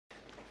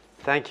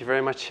Thank you very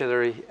much,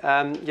 Hilary.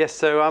 Yes,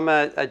 so I'm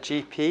a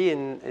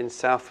GP in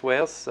South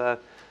Wales.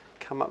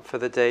 Come up for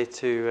the day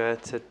to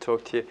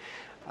talk to you.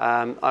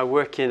 I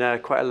work in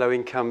quite a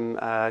low-income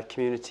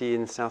community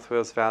in South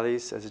Wales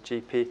Valleys as a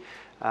GP,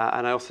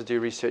 and I also do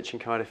research in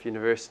Cardiff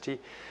University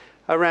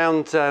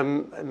around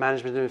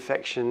management of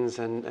infections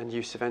and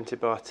use of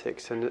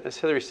antibiotics. And as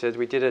Hilary said,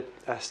 we did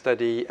a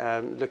study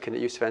looking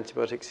at use of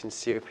antibiotics in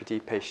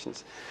COPD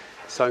patients.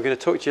 So I'm going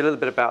to talk to you a little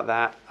bit about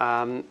that,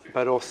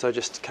 but also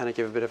just to kind of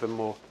give a bit of a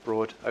more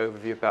broad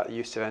overview about the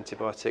use of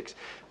antibiotics.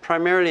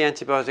 Primarily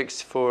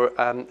antibiotics for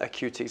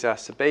acute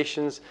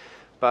exacerbations,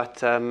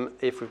 but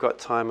if we've got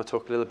time, I'll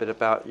talk a little bit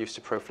about use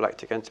of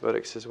prophylactic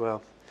antibiotics as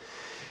well.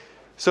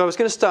 So I was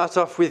going to start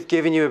off with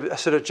giving you a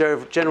sort of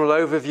general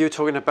overview,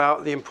 talking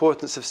about the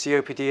importance of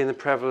COPD and the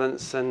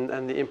prevalence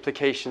and the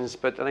implications,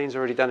 but Elaine's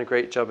already done a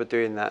great job of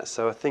doing that,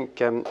 so I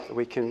think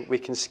we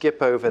can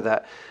skip over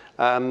that.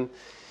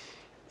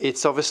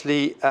 It's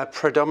obviously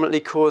predominantly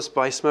caused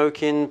by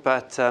smoking,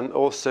 but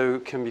also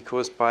can be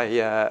caused by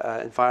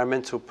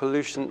environmental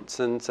pollutants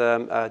and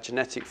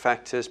genetic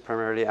factors,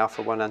 primarily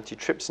alpha-1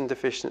 antitrypsin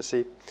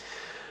deficiency.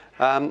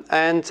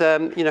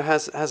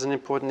 Has an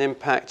important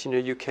impact.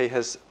 UK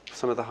has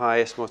some of the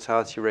highest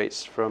mortality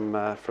rates from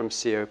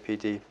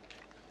COPD.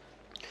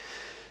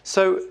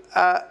 So,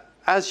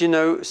 as you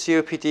know,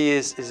 COPD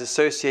is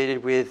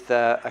associated with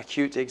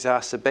acute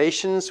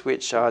exacerbations,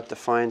 which are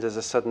defined as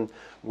a sudden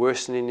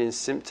worsening in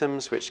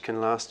symptoms, which can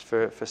last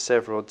for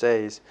several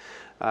days.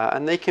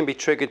 And they can be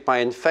triggered by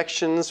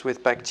infections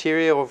with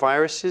bacteria or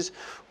viruses,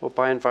 or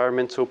by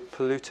environmental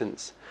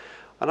pollutants.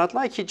 And I'd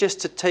like you just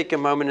to take a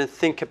moment and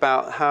think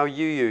about how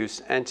you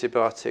use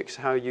antibiotics,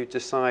 how you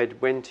decide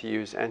when to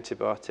use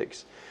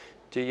antibiotics.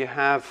 Do you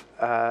have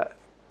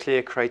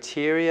clear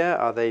criteria?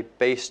 Are they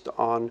based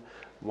on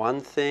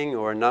one thing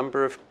or a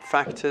number of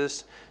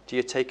factors? Do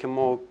you take a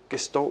more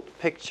gestalt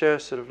picture,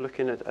 sort of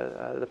looking at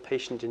the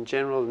patient in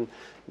general, and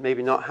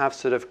maybe not have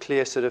sort of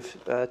clear sort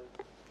of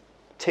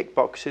tick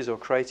boxes or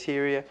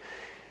criteria?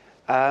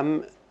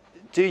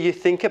 Do you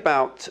think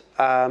about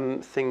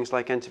things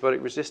like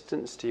antibiotic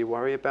resistance? Do you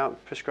worry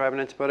about prescribing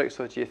antibiotics,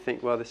 or do you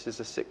think, well, this is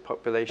a sick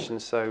population,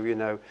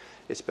 so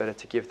it's better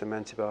to give them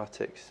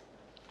antibiotics?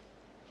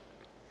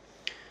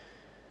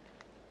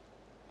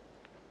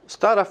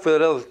 Start off with a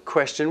little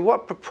question.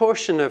 What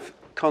proportion of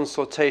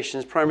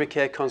consultations, primary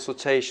care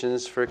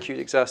consultations for acute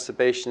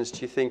exacerbations,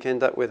 do you think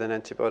end up with an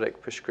antibiotic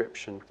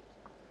prescription?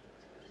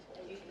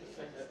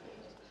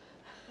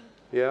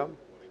 Yeah?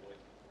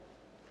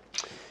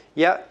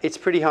 Yeah, it's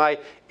pretty high.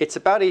 It's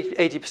about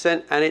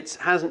 80%, and it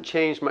hasn't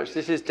changed much.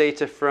 This is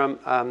data from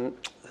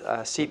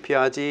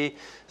CPRD,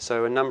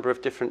 so a number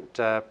of different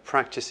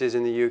practices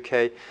in the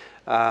UK,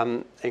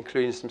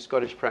 including some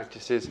Scottish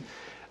practices.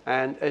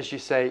 And as you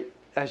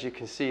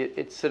can see,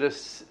 it's sort of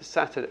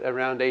sat at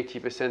around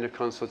 80% of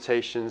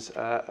consultations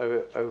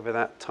over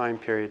that time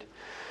period.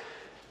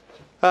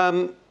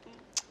 Out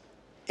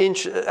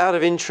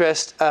of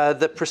interest,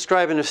 the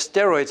prescribing of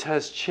steroids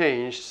has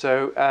changed.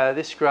 So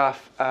this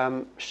graph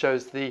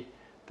shows the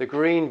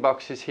green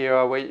boxes here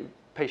are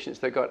patients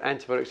that got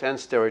antibiotics and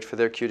steroids for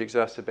their acute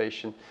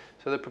exacerbation.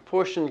 So the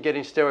proportion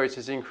getting steroids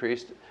has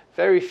increased.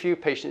 Very few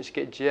patients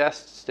get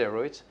just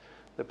steroids.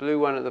 The blue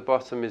one at the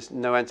bottom is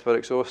no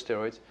antibiotics or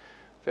steroids.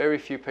 Very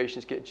few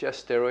patients get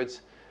just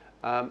steroids.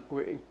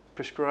 We're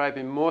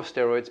prescribing more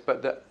steroids,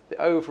 but the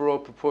overall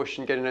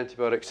proportion getting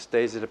antibiotics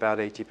stays at about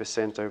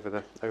 80%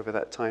 over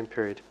that time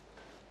period.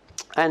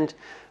 And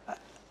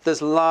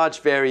there's large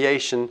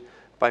variation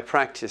by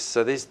practice.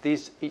 So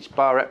each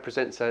bar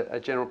represents a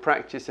general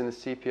practice in the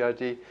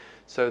CPRD.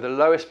 So the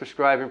lowest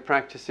prescribing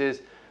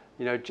practices,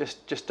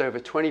 just over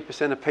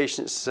 20% of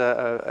patients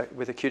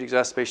with acute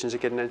exacerbations are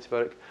getting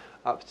antibiotic,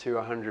 up to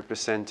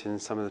 100% in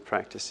some of the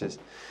practices.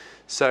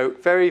 So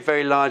very,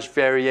 very large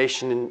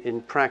variation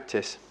in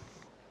practice.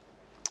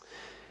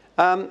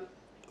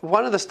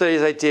 One of the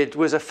studies I did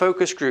was a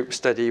focus group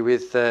study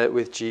with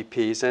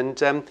GPs,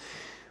 and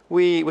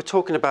we were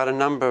talking about a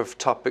number of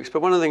topics,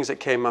 but one of the things that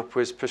came up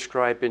was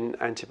prescribing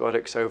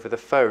antibiotics over the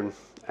phone.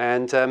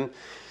 And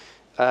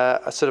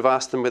I sort of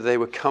asked them whether they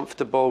were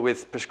comfortable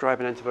with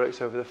prescribing antibiotics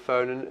over the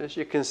phone. And as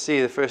you can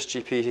see, the first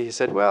GP, he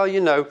said, well,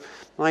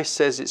 NICE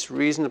says it's a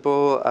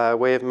reasonable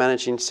way of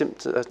managing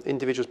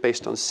individuals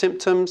based on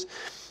symptoms.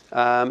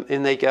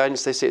 In their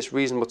guidance, they say it's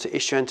reasonable to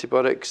issue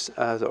antibiotics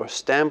or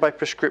standby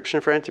prescription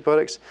for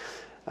antibiotics.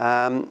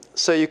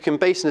 So you can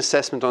base an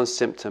assessment on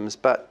symptoms.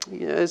 But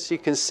as you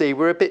can see,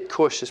 we're a bit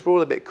cautious. We're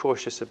all a bit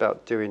cautious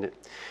about doing it.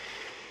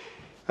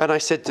 And I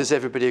said, does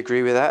everybody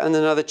agree with that? And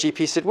another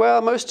GP said,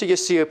 well, most of your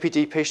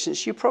COPD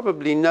patients, you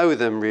probably know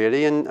them,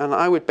 really. And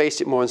I would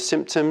base it more on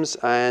symptoms.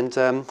 And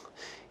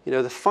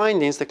the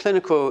findings, the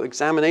clinical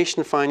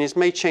examination findings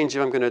may change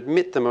if I'm going to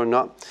admit them or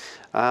not,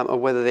 or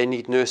whether they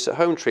need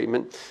nurse-at-home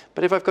treatment.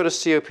 But if I've got a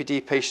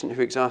COPD patient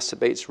who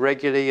exacerbates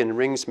regularly and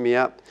rings me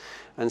up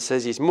and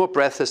says he's more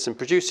breathless and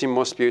producing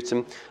more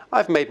sputum,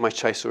 I've made my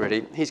choice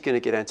already. He's going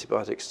to get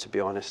antibiotics, to be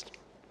honest.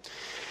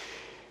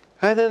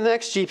 And then the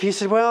next GP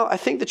said, well, I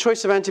think the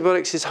choice of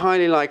antibiotics is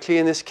highly likely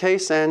in this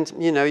case, and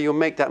you'll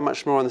make that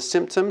much more on the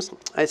symptoms.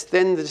 It's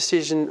then the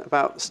decision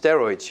about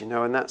steroids,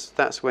 and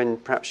that's when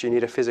perhaps you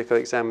need a physical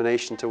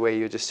examination to weigh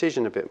your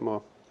decision a bit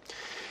more.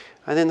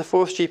 And then the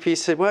fourth GP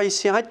said, well, you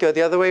see, I'd go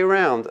the other way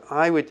around.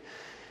 I wouldn't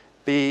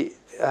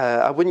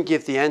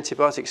give the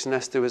antibiotics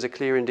unless there was a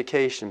clear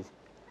indication.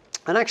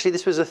 And actually,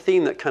 this was a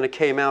theme that kind of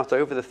came out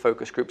over the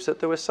focus groups,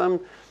 that there were some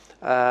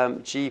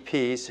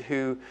GPs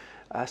who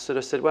sort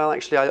of said, well,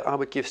 actually, I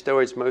would give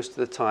steroids most of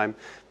the time,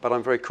 but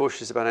I'm very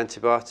cautious about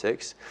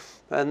antibiotics.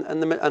 And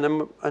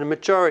a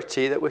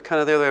majority that were kind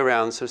of the other way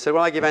around. So said,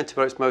 well, I give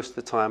antibiotics most of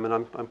the time, and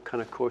I'm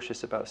kind of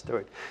cautious about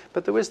steroids.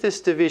 But there was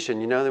this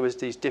division, there was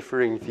these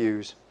differing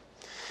views.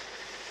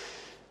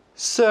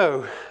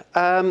 So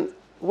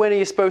when are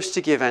you supposed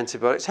to give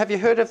antibiotics? Have you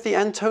heard of the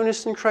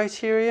Antonison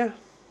criteria?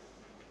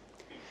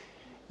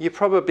 You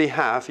probably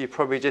have. You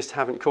probably just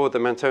haven't called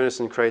them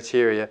Antonison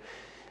criteria.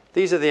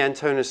 These are the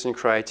Antonison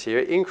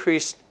criteria: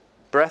 increased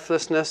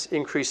breathlessness,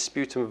 increased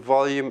sputum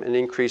volume, and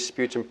increased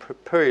sputum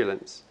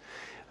purulence.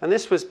 And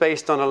this was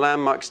based on a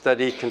landmark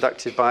study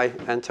conducted by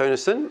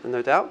Antonison,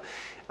 no doubt.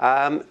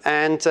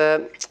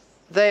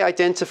 They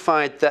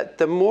identified that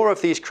the more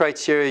of these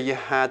criteria you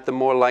had, the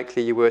more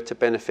likely you were to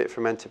benefit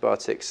from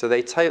antibiotics. So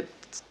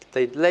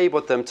they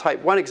labeled them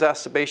type 1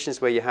 exacerbations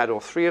where you had all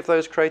 3 of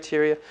those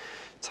criteria,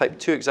 type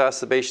 2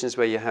 exacerbations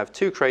where you have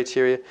 2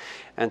 criteria,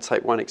 and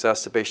type 1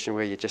 exacerbation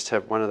where you just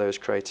have 1 of those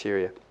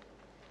criteria.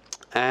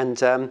 And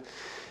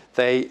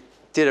they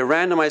did a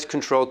randomized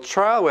controlled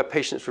trial where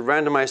patients were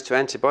randomized to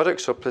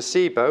antibiotics or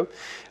placebo,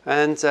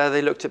 and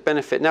they looked at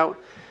benefit. Now,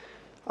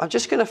 I'm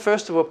just going to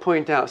first of all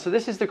point out, so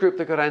this is the group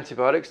that got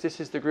antibiotics, this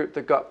is the group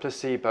that got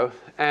placebo,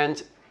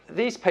 and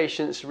these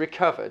patients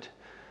recovered.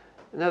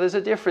 Now, there's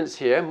a difference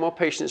here. More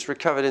patients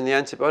recovered in the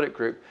antibiotic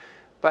group,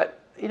 but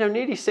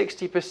nearly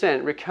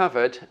 60%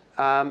 recovered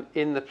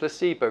in the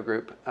placebo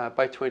group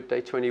by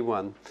day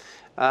 21.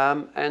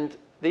 And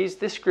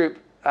this group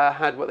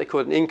had what they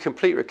called an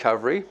incomplete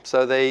recovery.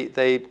 So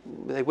they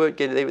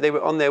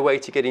were on their way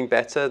to getting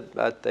better.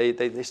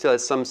 They still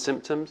had some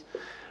symptoms.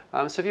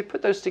 So if you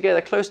put those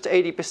together, close to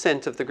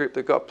 80% of the group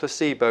that got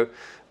placebo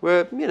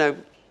were,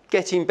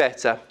 getting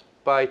better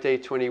by day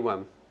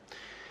 21.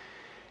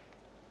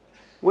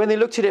 When they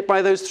looked at it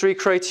by those 3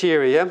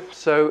 criteria,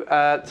 so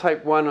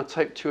type 1 or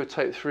type 2 or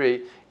type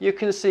 3, you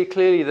can see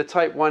clearly the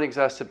type 1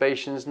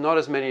 exacerbations, not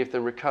as many of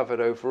them recovered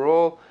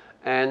overall,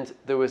 and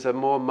there was a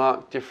more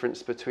marked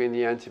difference between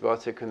the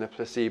antibiotic and the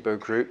placebo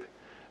group,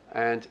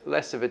 and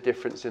less of a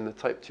difference in the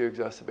type 2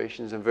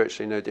 exacerbations and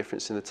virtually no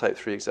difference in the type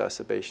 3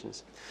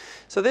 exacerbations.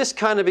 So this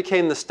kind of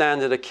became the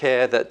standard of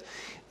care, that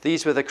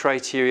these were the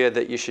criteria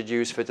that you should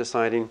use for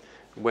deciding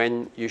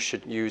when you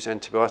should use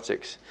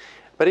antibiotics.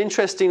 But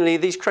interestingly,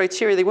 these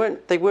criteria,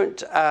 they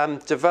weren't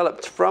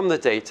developed from the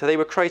data. They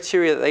were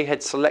criteria that they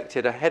had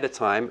selected ahead of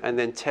time and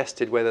then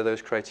tested whether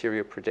those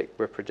criteria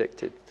were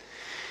predicted.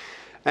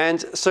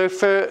 And so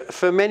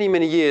for many,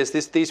 many years,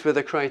 these were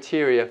the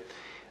criteria.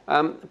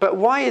 But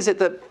why is it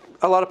that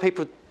a lot of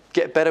people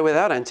get better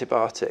without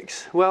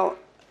antibiotics? Well,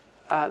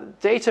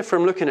 data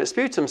from looking at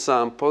sputum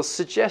samples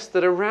suggests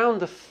that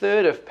around a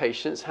third of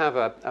patients have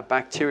a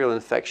bacterial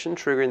infection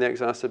triggering the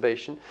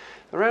exacerbation.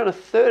 Around a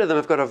third of them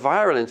have got a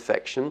viral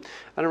infection,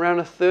 and around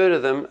a third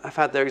of them have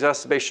had their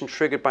exacerbation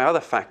triggered by other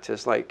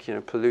factors like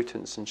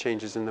pollutants and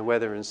changes in the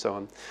weather and so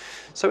on.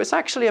 So it's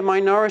actually a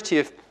minority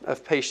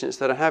of patients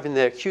that are having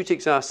their acute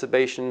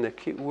exacerbation, the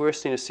acute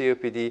worsening of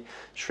COPD,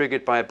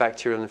 triggered by a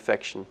bacterial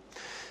infection.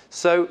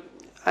 So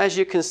as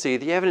you can see,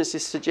 the evidence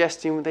is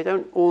suggesting they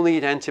don't all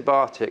need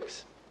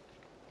antibiotics.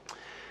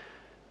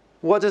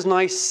 What does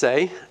NICE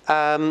say?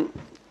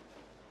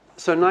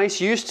 So NICE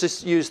used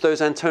to use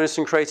those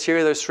Antonison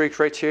criteria, those 3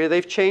 criteria.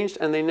 They've changed,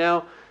 and they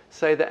now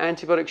say that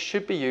antibiotics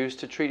should be used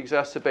to treat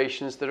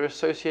exacerbations that are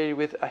associated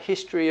with a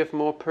history of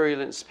more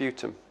purulent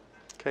sputum.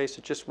 Okay,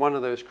 so just one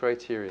of those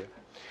criteria.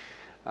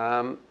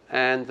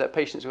 And that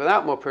patients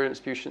without more purulent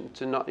sputum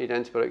do not need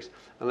antibiotics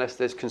unless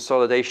there's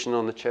consolidation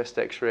on the chest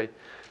X-ray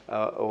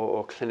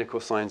or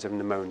clinical signs of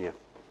pneumonia.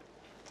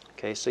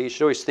 Okay, so you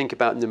should always think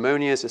about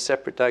pneumonia as a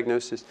separate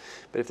diagnosis.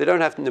 But if they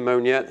don't have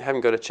pneumonia, haven't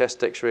got a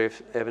chest X-ray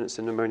of evidence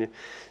of pneumonia,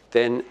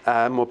 then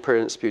more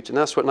purulent sputum.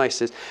 That's what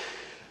NICE is.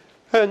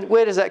 And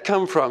where does that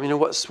come from?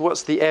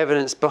 What's the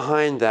evidence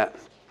behind that?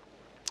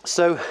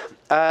 So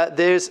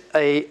there's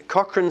a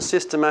Cochrane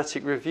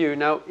systematic review.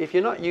 Now, if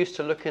you're not used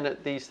to looking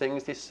at these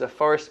things, this is a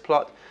forest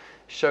plot,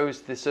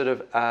 shows the sort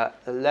of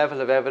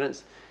level of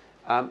evidence.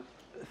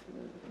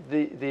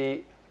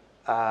 The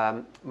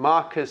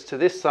markers to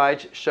this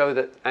side show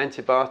that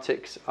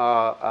antibiotics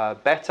are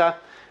better,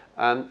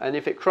 and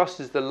if it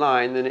crosses the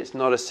line, then it's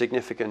not a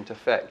significant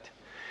effect.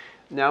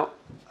 Now,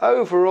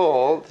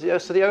 overall,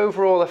 so the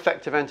overall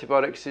effect of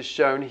antibiotics is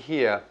shown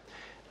here,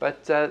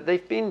 but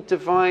they've been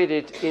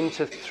divided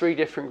into 3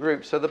 different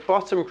groups. So the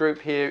bottom group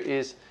here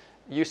is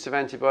use of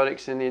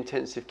antibiotics in the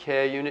intensive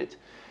care unit.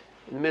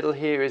 In the middle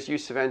here is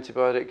use of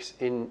antibiotics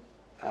in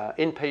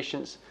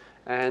inpatients,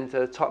 and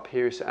the top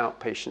here is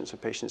outpatients, or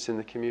patients in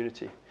the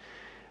community.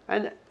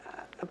 And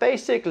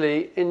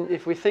basically,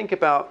 if we think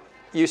about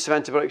use of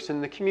antibiotics in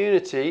the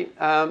community,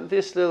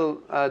 this little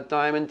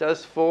diamond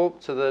does fall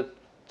to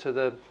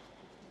the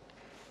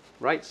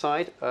right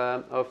side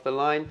of the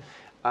line,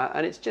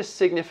 and it's just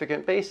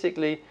significant.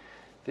 Basically,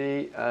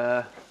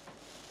 the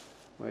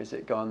where is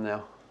it gone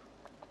now?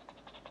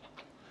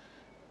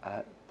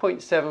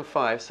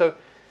 0.75. So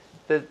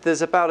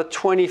there's about a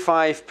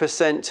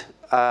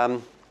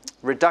 25%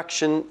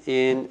 reduction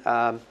in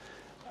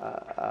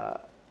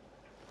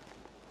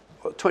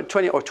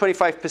 20 or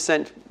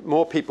 25%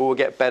 more people will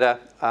get better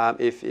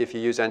if you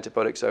use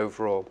antibiotics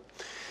overall.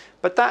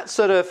 But that's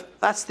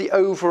the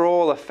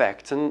overall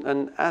effect,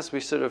 and as we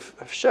sort of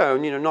have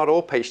shown, not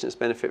all patients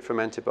benefit from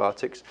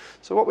antibiotics.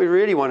 So what we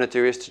really want to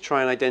do is to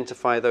try and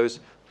identify those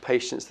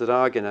patients that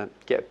are going to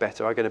get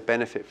better, are going to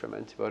benefit from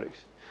antibiotics.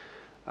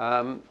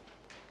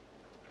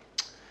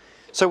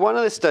 So one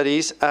of the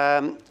studies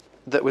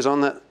that was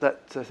on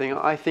that thing,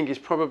 I think is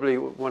probably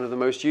one of the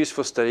most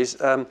useful studies.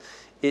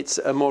 It's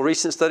a more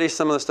recent study.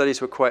 Some of the studies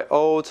were quite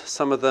old.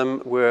 Some of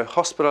them were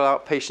hospital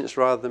outpatients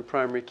rather than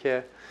primary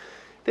care.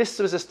 This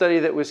was a study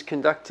that was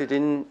conducted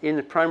in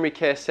the primary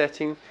care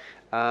setting.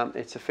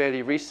 It's a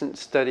fairly recent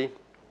study.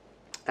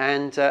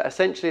 And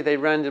essentially, they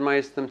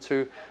randomized them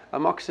to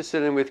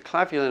amoxicillin with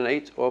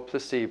clavulanate or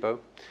placebo.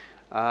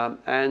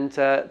 And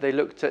they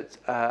looked at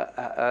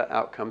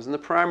outcomes. And the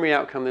primary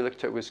outcome they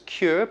looked at was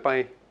cure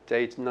by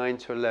days 9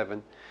 to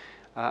 11.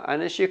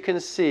 And as you can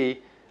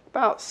see,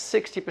 about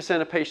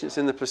 60% of patients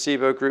in the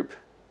placebo group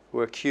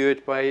were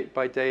cured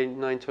by day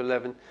 9 to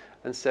 11,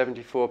 and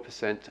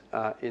 74%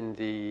 in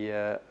the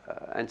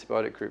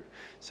antibiotic group.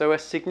 So a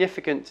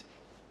significant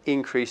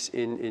increase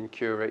in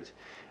cure rate.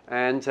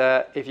 And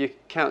if you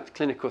count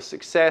clinical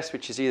success,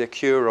 which is either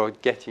cure or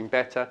getting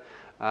better,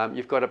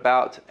 you've got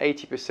about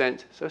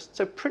 80%.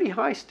 So pretty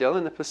high still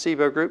in the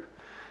placebo group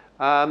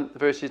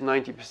versus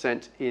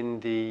 90%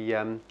 in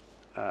the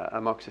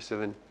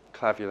amoxicillin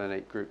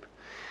clavulanate group.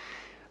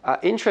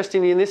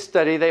 Interestingly, in this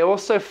study, they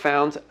also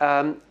found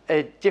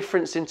a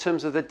difference in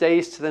terms of the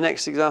days to the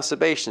next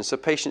exacerbation. So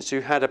patients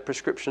who had a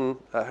prescription,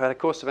 had a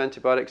course of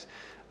antibiotics,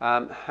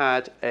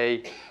 had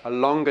a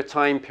longer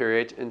time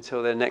period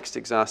until their next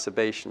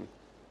exacerbation.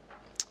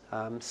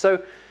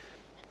 So,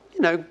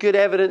 good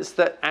evidence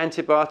that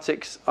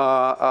antibiotics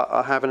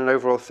are having an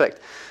overall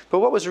effect. But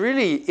what was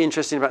really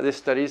interesting about this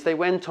study is they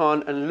went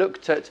on and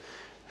looked at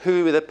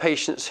who were the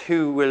patients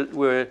who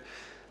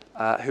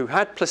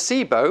had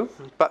placebo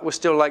but were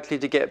still likely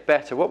to get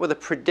better. What were the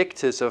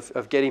predictors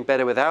of getting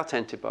better without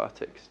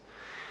antibiotics?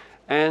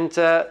 And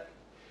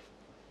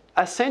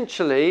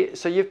essentially,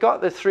 so you've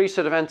got the three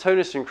sort of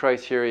Antonison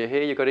criteria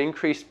here. You've got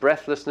increased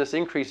breathlessness,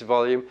 increased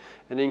volume,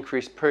 and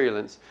increased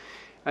purulence.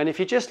 And if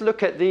you just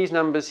look at these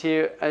numbers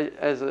here,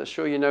 as I'm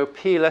sure you know,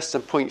 P less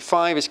than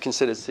 0.5 is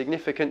considered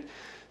significant.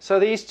 So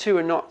these two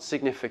are not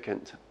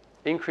significant.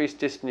 Increased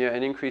dyspnea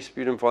and increased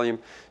sputum volume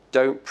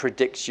don't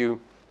predict you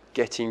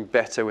getting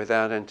better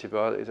without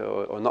antibiotics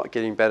or not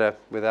getting better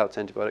without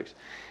antibiotics.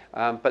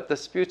 But the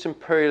sputum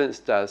purulence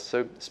does.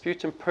 So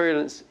sputum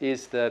purulence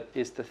is the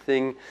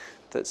thing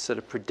that sort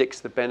of predicts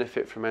the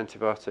benefit from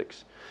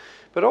antibiotics.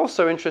 But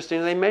also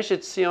interestingly, they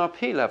measured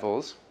CRP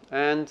levels,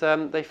 and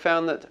they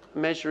found that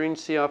measuring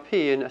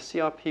CRP in a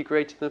CRP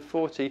greater than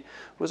 40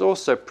 was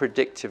also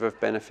predictive of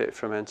benefit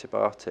from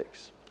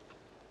antibiotics.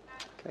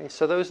 Okay,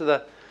 so those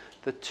are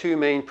the two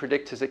main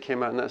predictors that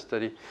came out in that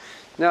study.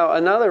 Now,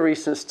 another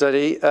recent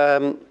study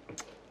looking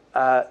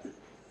at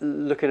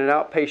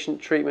outpatient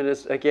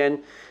treatment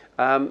again,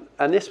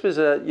 and this was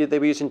they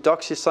were using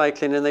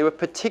doxycycline, and they were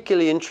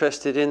particularly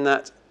interested in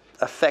that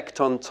effect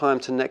on time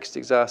to next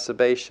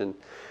exacerbation.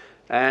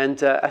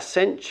 And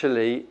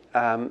essentially,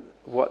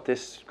 what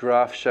this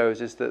graph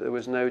shows is that there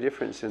was no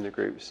difference in the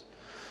groups.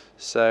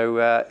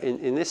 So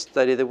in this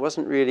study, there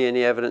wasn't really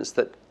any evidence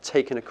that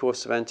taking a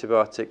course of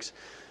antibiotics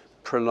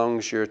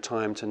prolongs your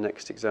time to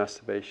next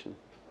exacerbation.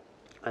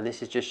 And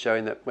this is just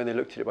showing that when they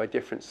looked at it by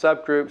different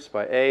subgroups,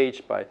 by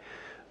age, by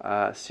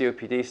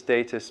COPD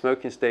status,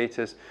 smoking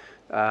status,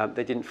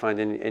 they didn't find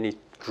any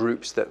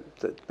groups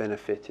that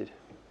benefited.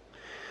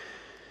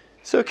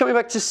 So coming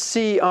back to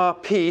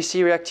CRP,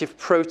 C-reactive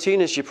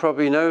protein, as you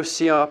probably know,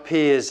 CRP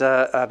is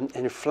an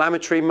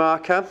inflammatory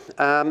marker,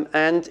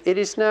 and it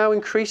is now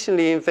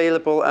increasingly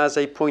available as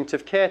a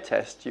point-of-care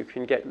test. You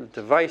can get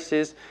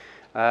devices.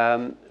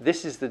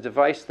 This is the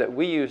device that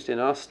we used in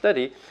our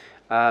study.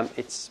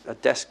 It's a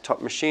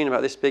desktop machine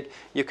about this big.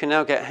 You can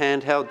now get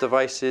handheld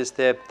devices.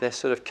 They're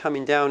sort of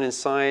coming down in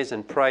size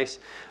and price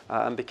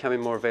and becoming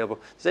more available.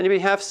 Does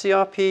anybody have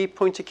CRP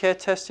point-of-care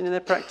testing in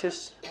their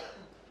practice?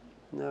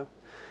 No.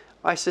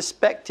 I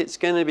suspect it's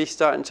going to be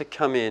starting to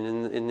come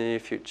in the near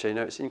future.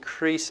 It's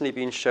increasingly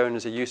been shown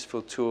as a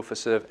useful tool for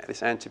sort of this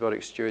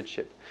antibiotic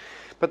stewardship.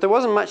 But there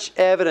wasn't much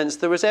evidence.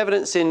 There was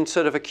evidence in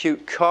sort of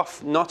acute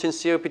cough, not in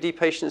COPD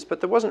patients, but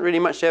there wasn't really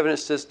much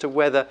evidence as to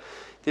whether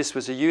this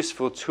was a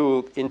useful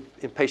tool in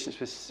patients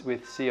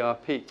with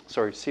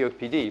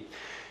COPD.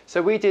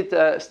 So we did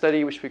a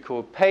study which we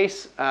called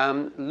PACE,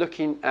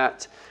 looking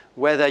at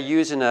whether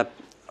using a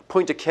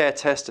point-of-care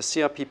test, a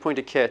CRP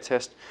point-of-care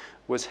test,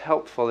 was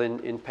helpful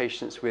in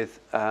patients with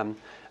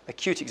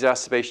acute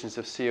exacerbations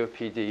of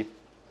COPD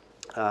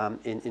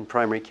in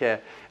primary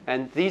care.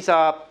 And these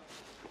are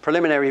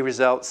preliminary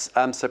results,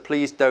 so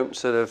please don't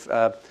sort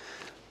of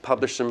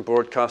publish them,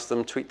 broadcast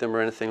them, tweet them,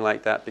 or anything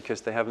like that,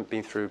 because they haven't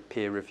been through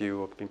peer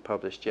review or been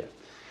published yet.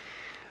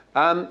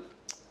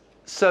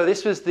 So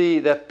this was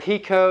the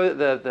PICO,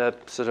 the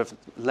sort of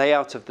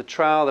layout of the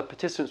trial. The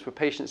participants were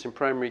patients in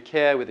primary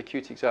care with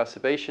acute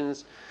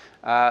exacerbations.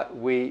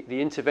 The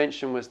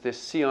intervention was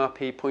this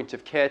CRP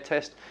point-of-care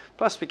test,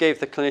 plus we gave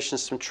the clinicians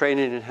some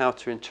training in how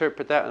to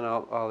interpret that, and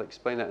I'll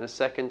explain that in a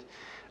second.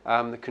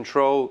 The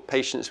control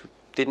patients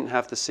didn't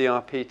have the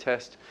CRP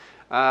test.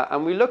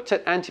 And we looked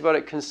at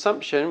antibiotic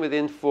consumption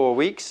within 4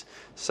 weeks.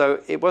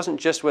 So it wasn't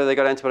just whether they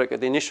got antibiotic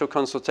at the initial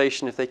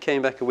consultation. If they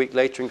came back a week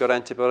later and got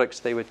antibiotics,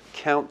 they would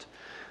count.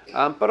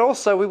 But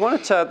also we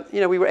wanted to,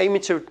 we were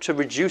aiming to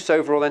reduce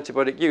overall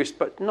antibiotic use,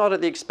 but not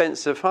at the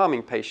expense of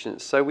harming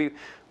patients. So we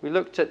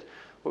looked at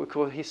what we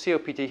call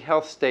COPD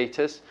health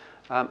status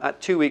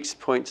at 2 weeks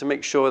point to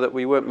make sure that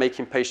we weren't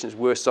making patients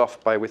worse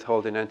off by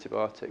withholding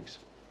antibiotics.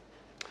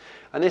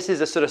 And this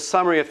is a sort of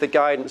summary of the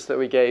guidance that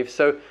we gave.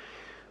 So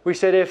we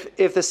said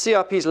if the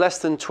CRP is less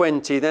than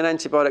 20, then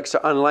antibiotics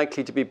are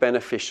unlikely to be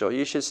beneficial.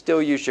 You should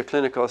still use your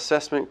clinical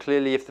assessment.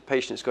 Clearly, if the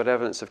patient's got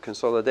evidence of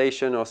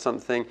consolidation or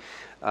something,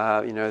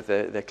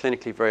 they're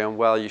clinically very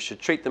unwell, you should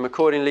treat them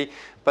accordingly.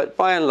 But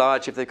by and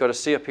large, if they've got a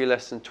CRP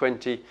less than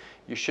 20,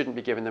 you shouldn't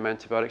be giving them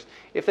antibiotics.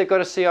 If they've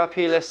got a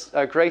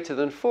CRP greater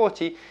than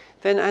 40,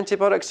 then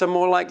antibiotics are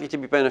more likely to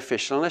be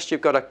beneficial. Unless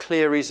you've got a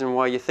clear reason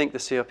why you think the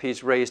CRP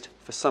is raised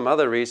for some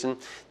other reason,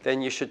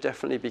 then you should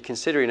definitely be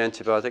considering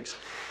antibiotics.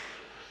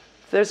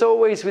 There's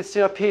always, with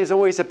CRP, is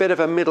always a bit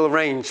of a middle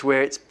range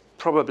where it's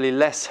probably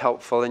less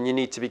helpful and you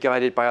need to be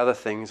guided by other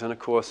things. And of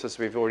course, as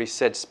we've already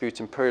said,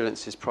 sputum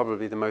purulence is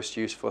probably the most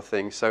useful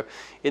thing. So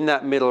in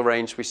that middle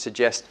range, we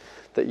suggest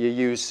that you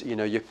use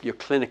your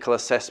clinical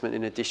assessment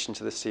in addition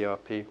to the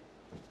CRP.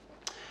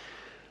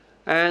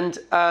 And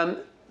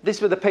these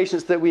were the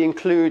patients that we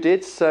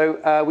included.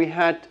 So we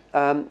had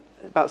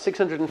about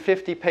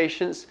 650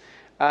 patients.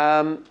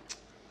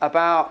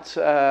 About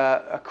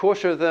a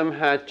quarter of them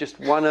had just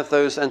one of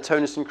those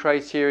Antonison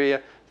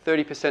criteria,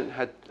 30%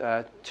 had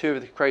 2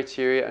 of the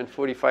criteria, and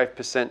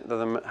 45% of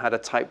them had a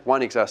type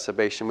 1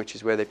 exacerbation, which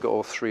is where they've got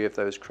all 3 of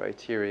those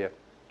criteria.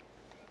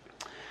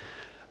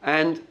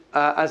 And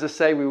as I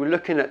say, we were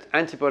looking at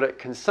antibiotic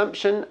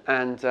consumption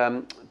and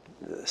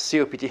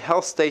COPD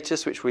health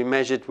status, which we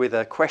measured with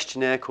a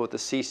questionnaire called the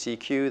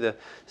CCQ, the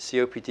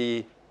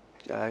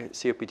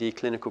COPD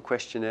clinical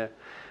questionnaire.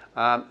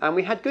 And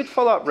we had good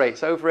follow-up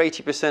rates. Over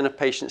 80% of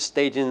patients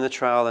stayed in the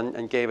trial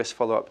and gave us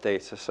follow-up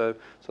data. So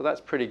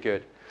that's pretty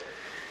good.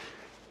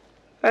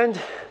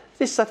 And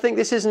I think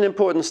this is an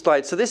important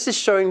slide. So this is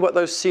showing what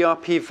those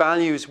CRP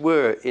values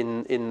were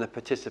in the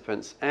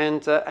participants.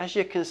 And as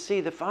you can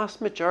see, the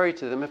vast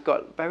majority of them have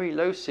got very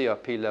low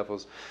CRP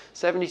levels.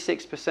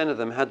 76% of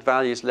them had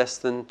values less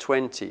than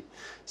 20.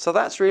 So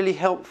that's really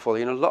helpful.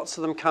 Lots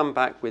of them come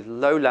back with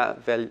low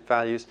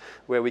values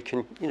where we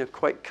can,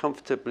 quite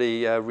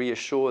comfortably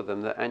reassure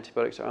them that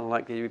antibiotics are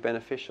unlikely to be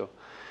beneficial.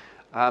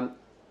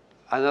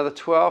 Another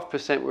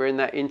 12% were in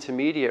that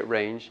intermediate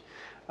range.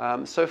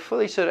 So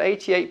fully sort of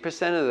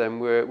 88% of them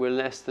were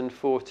less than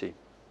 40,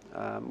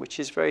 which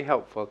is very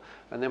helpful.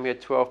 And then we had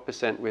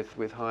 12%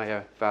 with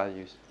higher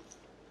values.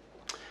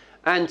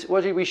 And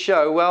what did we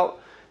show? Well,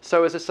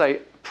 so as I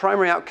say,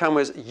 primary outcome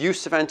was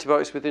use of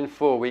antibiotics within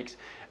 4 weeks.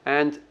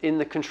 And in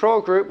the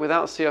control group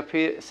without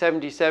CRP,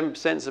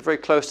 77%, so very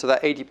close to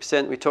that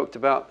 80% we talked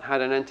about,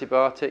 had an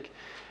antibiotic.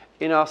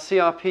 In our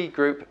CRP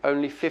group,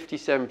 only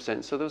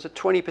 57%. So there was a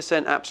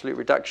 20% absolute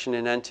reduction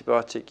in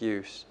antibiotic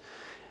use.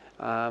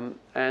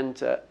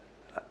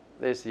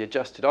 There's the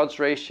adjusted odds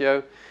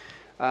ratio.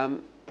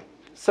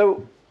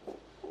 So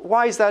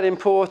why is that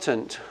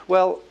important?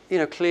 Well,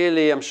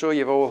 clearly, I'm sure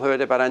you've all heard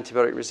about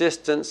antibiotic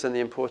resistance and the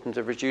importance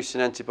of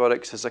reducing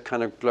antibiotics as a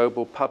kind of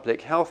global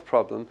public health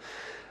problem.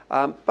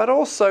 But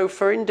also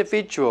for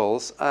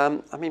individuals,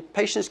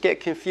 patients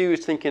get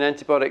confused thinking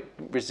antibiotic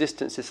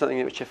resistance is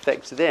something which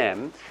affects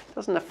them. It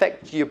doesn't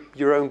affect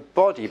your own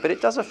body, but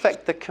it does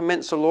affect the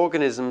commensal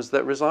organisms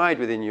that reside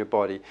within your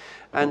body.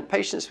 And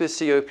patients with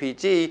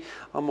COPD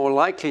are more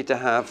likely to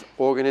have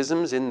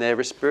organisms in their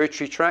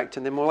respiratory tract,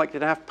 and they're more likely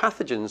to have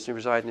pathogens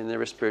residing in their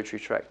respiratory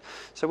tract.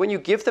 So when you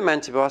give them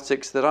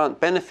antibiotics that aren't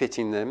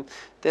benefiting them,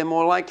 they're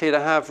more likely to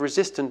have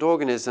resistant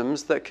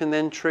organisms that can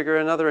then trigger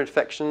another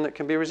infection that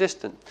can be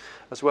resistant,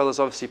 as well as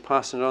obviously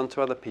passing it on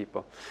to other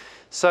people.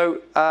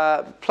 So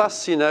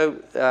plus,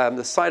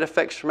 the side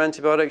effects from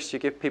antibiotics, you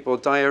give people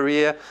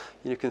diarrhea,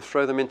 you can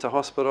throw them into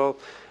hospital.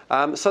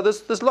 So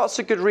there's lots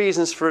of good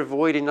reasons for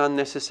avoiding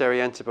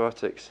unnecessary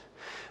antibiotics.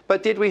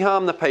 But did we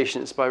harm the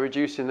patients by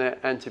reducing their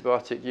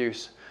antibiotic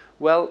use?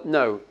 Well,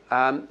 no.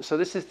 So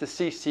this is the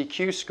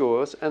CCQ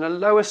scores, and a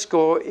lower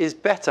score is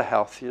better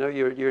health.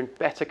 You're in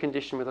better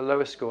condition with a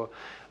lower score.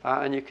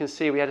 And you can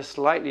see we had a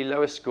slightly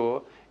lower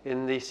score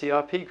in the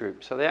CRP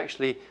group. So they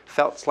actually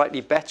felt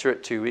slightly better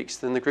at 2 weeks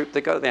than the group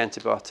that got the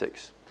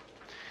antibiotics.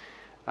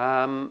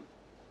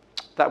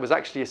 That was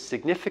actually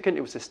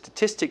it was a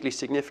statistically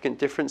significant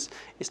difference.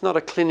 It's not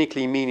a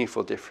clinically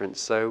meaningful difference,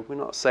 so we're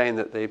not saying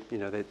that they're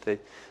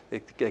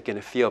going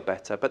to feel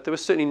better, but there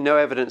was certainly no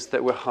evidence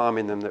that we're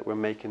harming them, that we're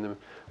making them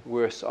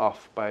worse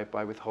off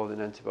by withholding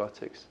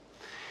antibiotics.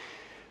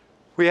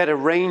 We had a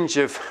range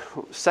of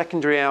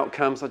secondary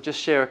outcomes. I'll just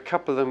share a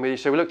couple of them with you.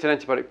 So we looked at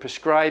antibiotic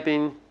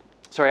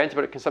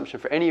consumption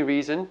for any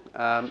reason,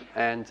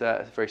 and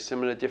a very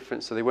similar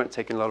difference. So they weren't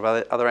taking a lot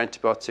of other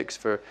antibiotics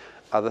for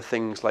other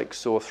things like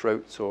sore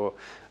throats, or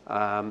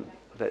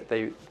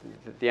the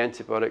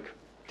antibiotic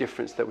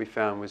difference that we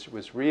found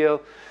was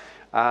real.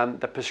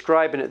 The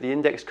prescribing at the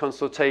index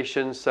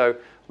consultation, so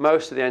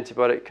most of the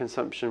antibiotic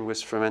consumption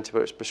was from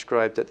antibiotics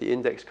prescribed at the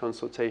index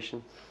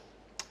consultation.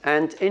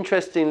 And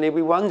interestingly,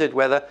 we wondered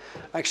whether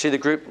actually the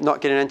group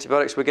not getting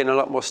antibiotics were getting a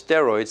lot more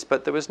steroids,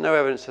 but there was no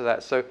evidence of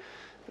that. So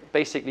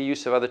basically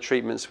use of other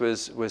treatments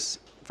was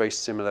very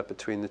similar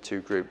between the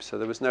two groups. So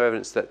there was no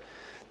evidence that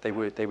they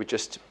were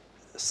just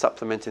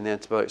supplementing the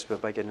antibiotics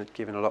by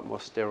giving a lot more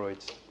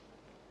steroids.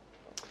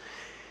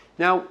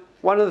 Now,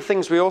 one of the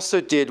things we also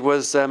did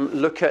was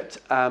look at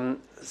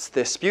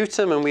their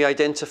sputum, and we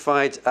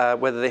identified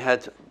whether they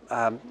had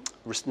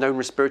known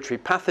respiratory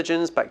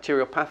pathogens,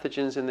 bacterial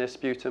pathogens in their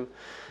sputum.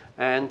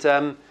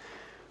 And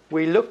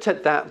we looked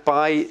at that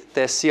by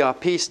their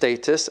CRP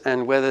status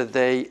and whether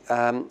they,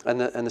 and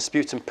the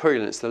sputum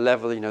purulence, the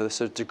level, the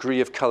sort of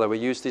degree of color. We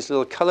used these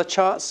little color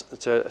charts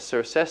to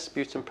assess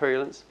sputum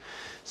purulence.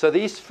 So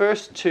these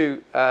first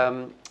two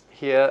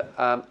here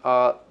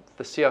are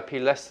the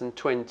CRP less than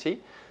 20.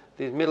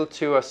 These middle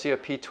two are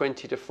CRP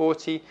 20 to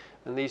 40,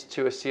 and these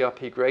two are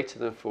CRP greater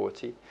than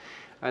 40.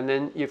 And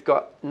then you've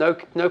got no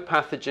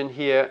pathogen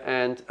here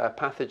and a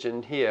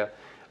pathogen here.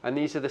 And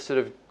these are the sort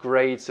of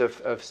grades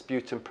of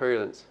sputum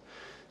purulence.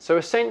 So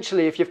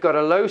essentially, if you've got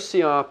a low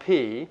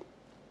CRP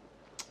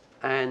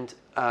and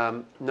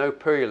no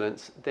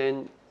purulence,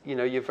 then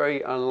you're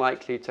very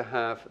unlikely to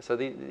have. So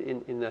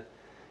in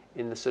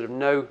the sort of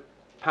no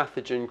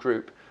pathogen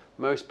group,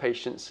 most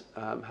patients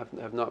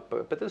have not.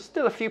 But there's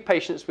still a few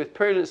patients with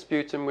purulent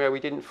sputum where we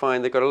didn't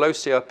find, they've got a low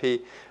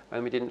CRP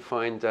and we didn't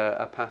find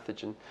a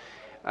pathogen.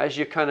 As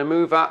you kind of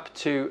move up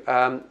to,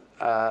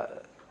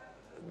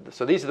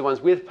 so these are the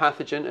ones with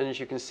pathogen, and as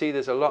you can see,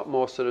 there's a lot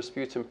more sort of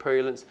sputum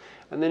purulence.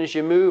 And then as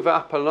you move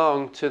up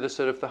along to the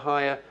sort of the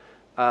higher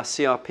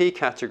CRP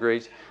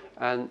categories,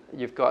 and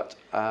you've got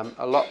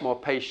a lot more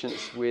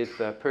patients with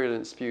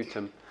purulent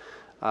sputum.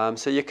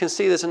 So you can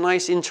see there's a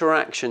nice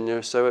interaction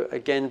there. So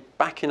again,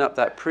 backing up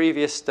that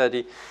previous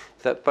study,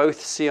 that both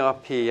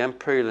CRP and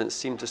purulence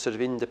seem to sort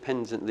of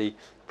independently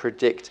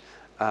predict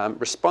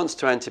response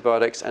to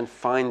antibiotics and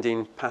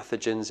finding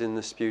pathogens in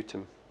the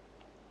sputum.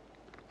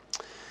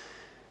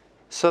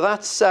 So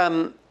that's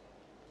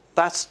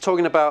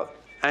talking about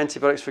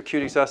antibiotics for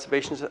acute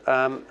exacerbations.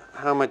 How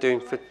am I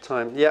doing for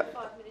time? Yep.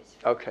 5 minutes.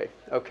 Okay.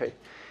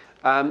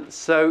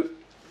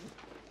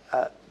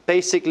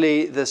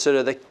 Basically,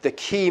 the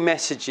key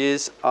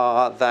messages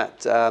are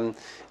that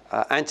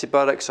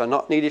antibiotics are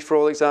not needed for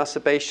all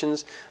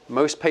exacerbations.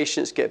 Most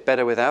patients get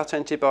better without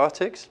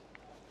antibiotics.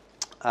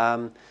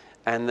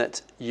 And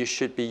that you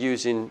should be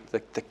using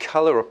the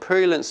color or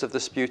purulence of the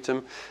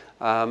sputum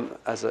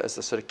as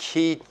a sort of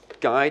key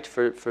guide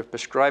for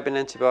prescribing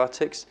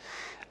antibiotics.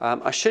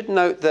 I should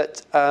note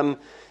that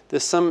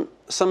there's some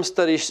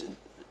studies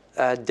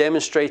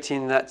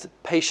demonstrating that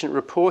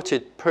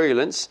patient-reported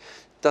purulence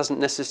doesn't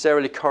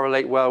necessarily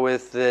correlate well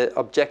with the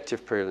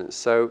objective purulence.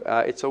 So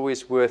it's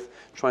always worth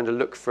trying to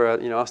look for,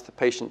 ask the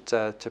patient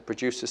to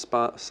produce a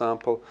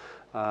sample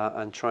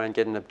and try and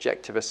get an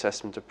objective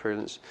assessment of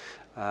purulence.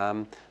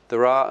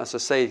 There are, as I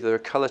say, there are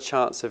color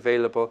charts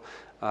available.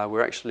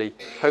 We're actually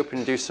hoping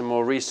to do some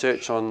more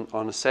research on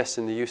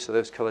assessing the use of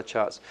those color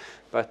charts.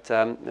 But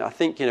I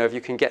think, if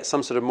you can get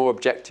some sort of more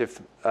objective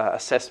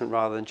assessment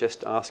rather than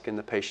just asking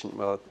the patient,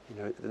 well,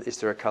 is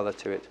there a color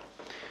to it?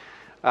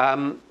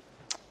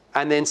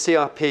 And then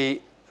CRP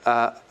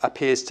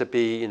appears to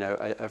be,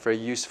 a very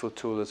useful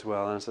tool as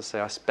well. And as I say,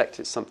 I expect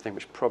it's something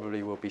which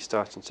probably will be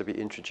starting to be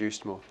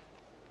introduced more.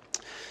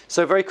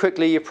 So very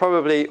quickly, you're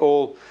probably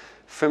all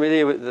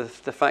familiar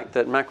with the fact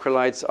that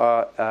macrolides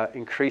are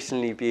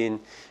increasingly being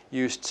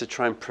used to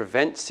try and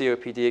prevent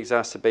COPD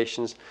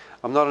exacerbations.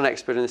 I'm not an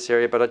expert in this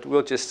area, but I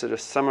will just sort of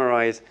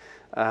summarize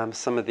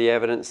some of the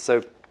evidence.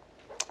 So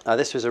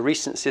this was a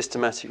recent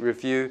systematic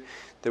review.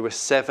 There were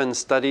 7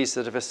 studies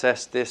that have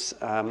assessed this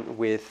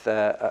with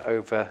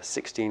over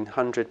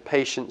 1,600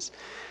 patients.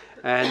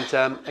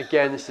 And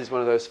again, this is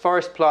one of those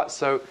forest plots.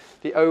 So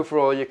the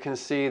overall, you can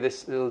see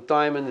this little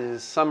diamond is a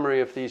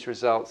summary of these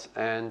results,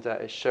 and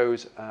it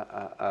shows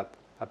a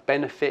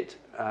benefit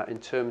in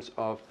terms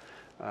of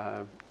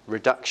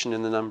reduction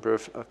in the number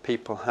of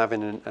people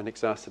having an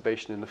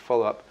exacerbation in the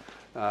follow-up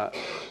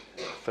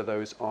for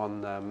those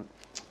on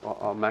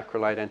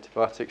macrolide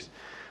antibiotics.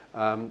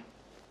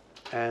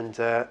 and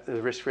the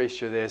risk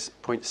ratio there is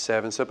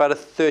 0.7, so about a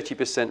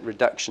 30%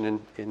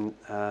 reduction in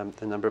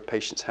the number of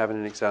patients having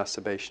an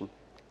exacerbation.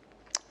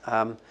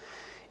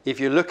 If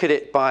you look at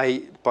it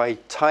by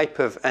type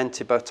of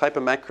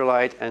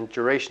macrolide and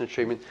duration of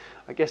treatment,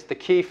 I guess the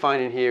key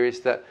finding here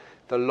is that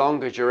the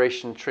longer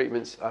duration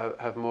treatments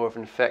have more of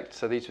an effect.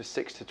 So these were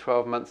 6 to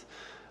 12 months.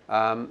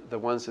 The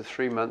ones with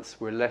 3 months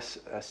were less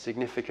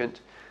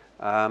significant.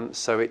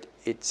 So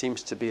it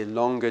seems to be a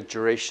longer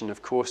duration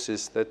of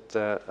courses that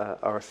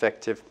are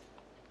effective,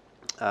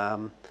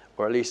 or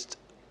at least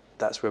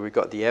that's where we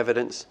got the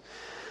evidence.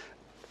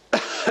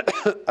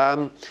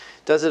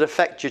 Does it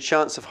affect your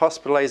chance of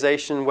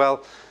hospitalization?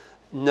 Well,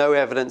 no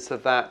evidence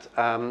of that.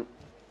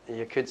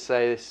 You could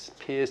say this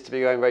appears to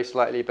be going very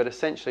slightly, but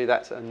essentially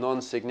that's a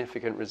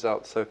non-significant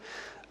result. So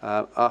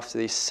after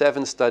these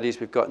 7 studies,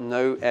 we've got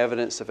no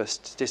evidence of a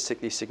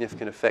statistically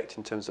significant effect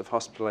in terms of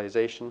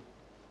hospitalization.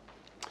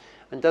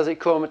 And does it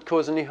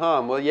cause any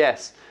harm? Well,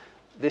 yes.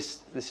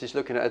 This is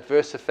looking at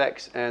adverse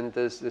effects, and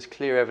there's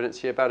clear evidence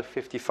here about a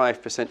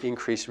 55%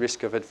 increased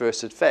risk of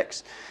adverse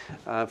effects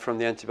from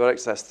the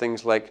antibiotics. That's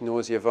things like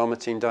nausea,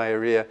 vomiting,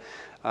 diarrhea,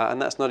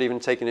 and that's not even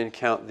taking into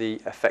account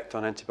the effect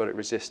on antibiotic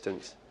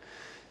resistance.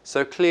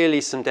 So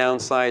clearly some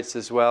downsides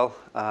as well,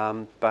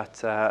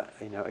 but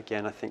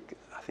again, I think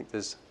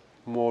there's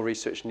more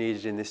research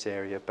needed in this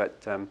area,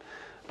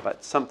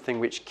 but something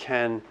which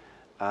can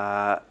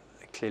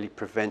clearly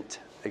prevent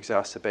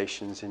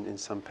exacerbations in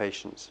some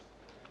patients.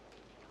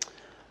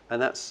 And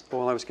that's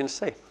all I was going to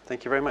say.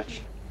 Thank you very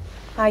much.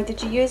 Hi,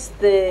 did you use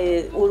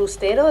the oral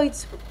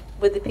steroids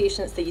with the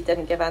patients that you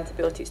didn't give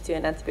antibiotics to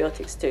and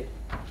antibiotics to?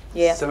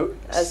 Yeah. So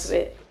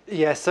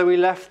we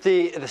left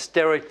the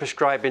steroid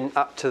prescribing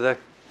up to the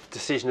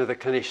decision of the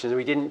clinician.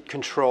 We didn't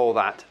control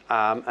that,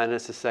 and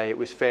as I say, it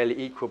was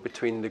fairly equal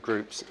between the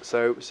groups.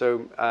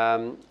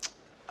 Trying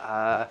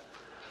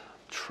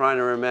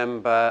to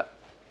remember,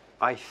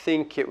 I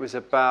think it was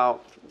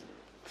about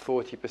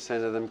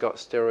 40% of them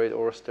got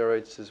oral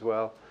steroids as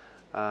well.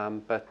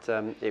 But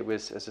it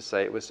was, as I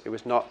say, it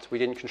was not. We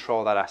didn't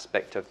control that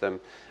aspect of them,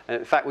 and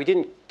in fact, we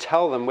didn't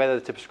tell them whether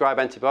to prescribe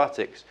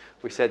antibiotics.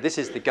 We said, this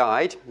is the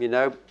guide.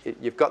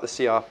 You've got the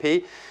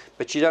CRP,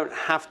 but you don't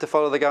have to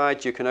follow the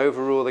guide. You can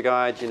overrule the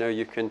guide.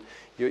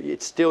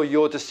 It's still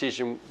your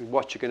decision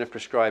what you're going to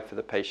prescribe for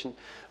the patient,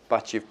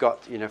 but you've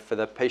got, for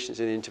the patients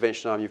in the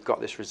intervention arm, you've got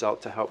this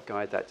result to help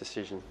guide that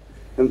decision.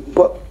 And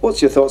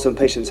what's your thoughts on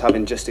patients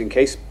having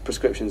just-in-case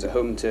prescriptions at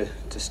home to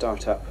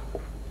start up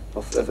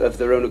of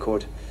their own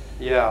accord?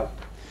 Yeah.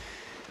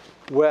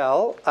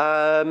 Well,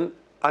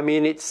 I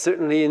mean, it's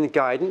certainly in the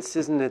guidance,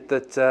 isn't it?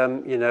 That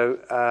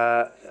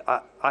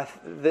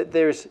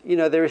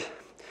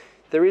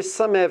there is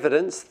some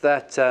evidence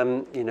that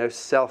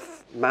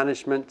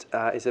self-management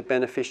is a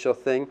beneficial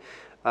thing,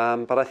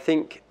 but I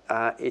think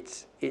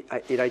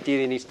it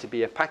ideally needs to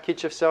be a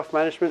package of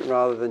self-management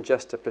rather than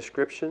just a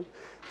prescription.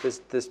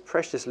 There's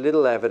precious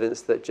little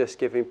evidence that just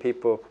giving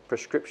people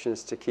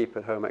prescriptions to keep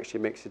at home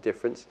actually makes a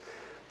difference,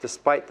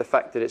 despite the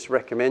fact that it's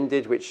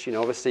recommended, which,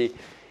 obviously,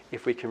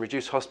 if we can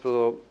reduce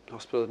hospital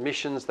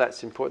admissions,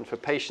 that's important for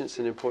patients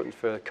and important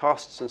for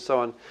costs and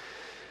so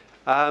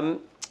on.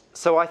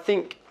 So I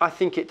think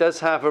it does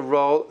have a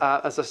role.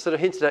 As I sort of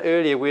hinted at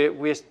earlier,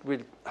 we're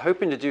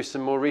hoping to do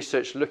some more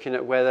research looking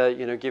at whether,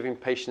 giving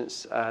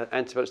patients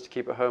antibiotics to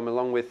keep at home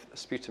along with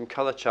sputum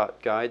color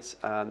chart guides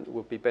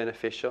will be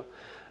beneficial.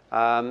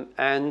 I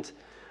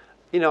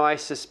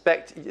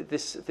suspect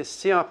this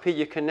CRP,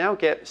 you can now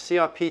get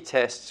CRP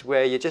tests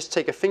where you just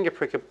take a finger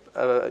prick,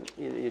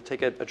 you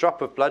take a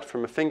drop of blood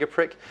from a finger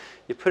prick,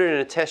 you put it in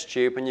a test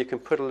tube, and you can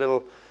put a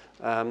little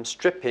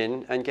strip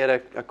in and get a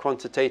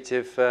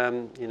quantitative,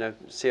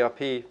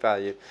 CRP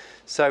value.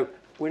 So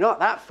we're not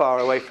that far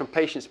away from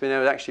patients being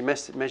able to actually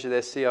measure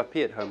their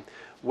CRP at home.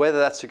 Whether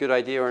that's a good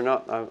idea or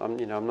not, I'm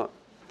not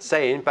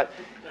saying, but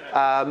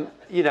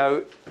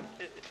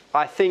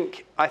I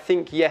think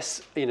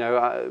yes,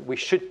 we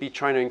should be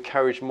trying to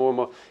encourage more and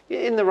more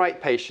in the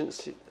right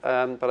patients,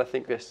 but I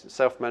think this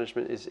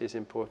self-management is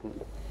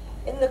important.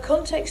 In the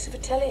context of a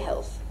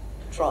telehealth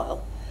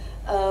trial,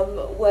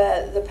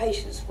 where the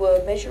patients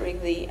were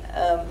measuring the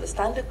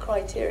standard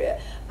criteria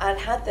and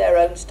had their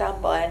own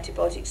standby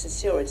antibiotics and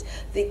steroids,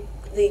 the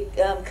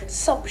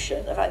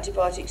consumption of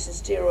antibiotics and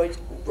steroids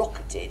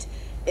rocketed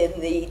in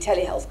the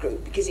telehealth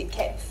group because it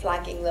kept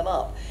flagging them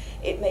up.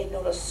 It made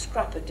not a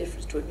scrap of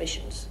difference to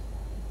admissions,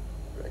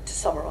 to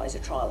summarise a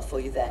trial for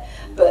you there.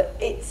 But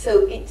it's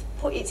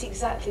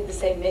exactly the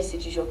same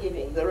message as you're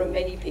giving. There are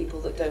many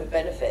people that don't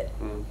benefit,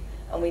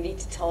 and we need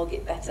to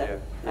target better.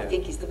 Yeah. I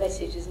think is the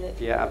message, isn't it?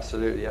 Yeah,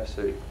 absolutely.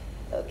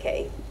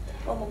 Okay,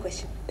 one more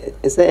question.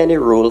 Is there any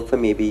role for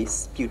maybe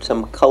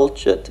sputum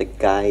culture to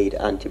guide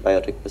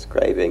antibiotic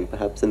prescribing,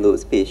 perhaps in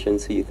those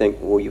patients who you think,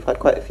 well, you've had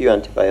quite a few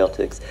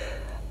antibiotics,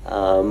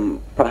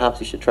 perhaps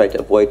you should try to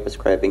avoid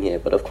prescribing here,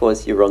 but of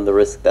course you run the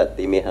risk that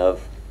they may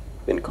have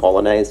been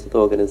colonized with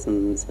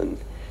organisms, and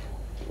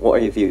what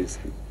are your views?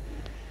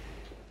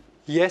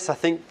 Yes, I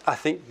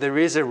think there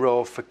is a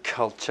role for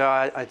culture.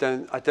 I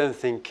don't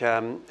think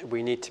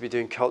we need to be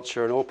doing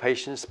culture on all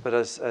patients, but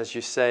as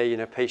you say, you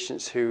know,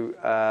 patients who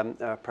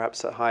are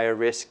perhaps at higher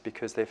risk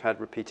because they've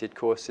had repeated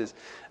courses,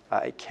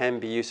 it can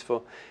be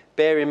useful.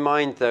 Bear in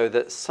mind, though,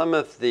 that some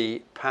of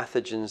the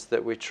pathogens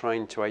that we're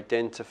trying to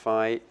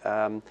identify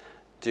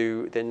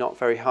they're not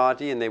very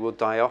hardy and they will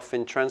die off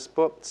in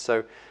transport.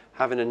 So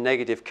having a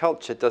negative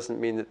culture doesn't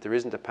mean that there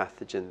isn't a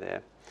pathogen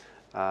there.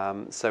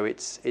 So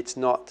it's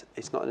not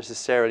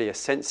necessarily a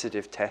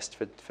sensitive test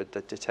for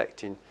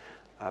detecting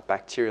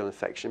bacterial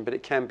infection, but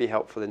it can be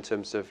helpful in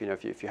terms of, you know,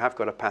 if you have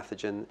got a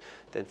pathogen,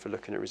 then for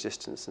looking at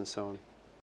resistance and so on.